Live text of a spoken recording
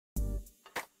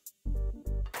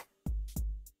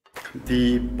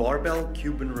The barbell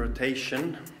Cuban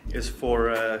rotation is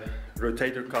for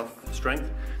rotator cuff strength.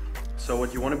 So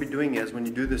what you want to be doing is, when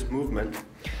you do this movement,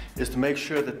 is to make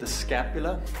sure that the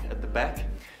scapula at the back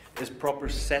is proper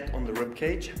set on the rib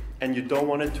cage, and you don't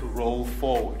want it to roll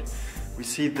forward. We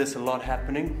see this a lot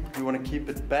happening. You want to keep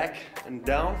it back and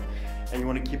down, and you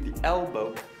want to keep the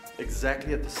elbow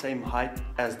exactly at the same height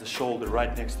as the shoulder,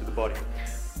 right next to the body.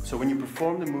 So when you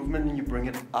perform the movement and you bring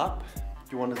it up,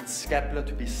 you want the scapula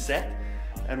to be set,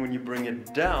 and when you bring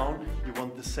it down, you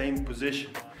want the same position.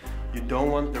 You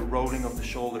don't want the rolling of the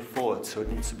shoulder forward, so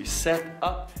it needs to be set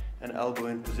up and elbow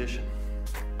in position.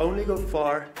 Only go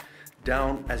far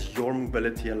down as your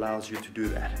mobility allows you to do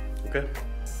that, okay?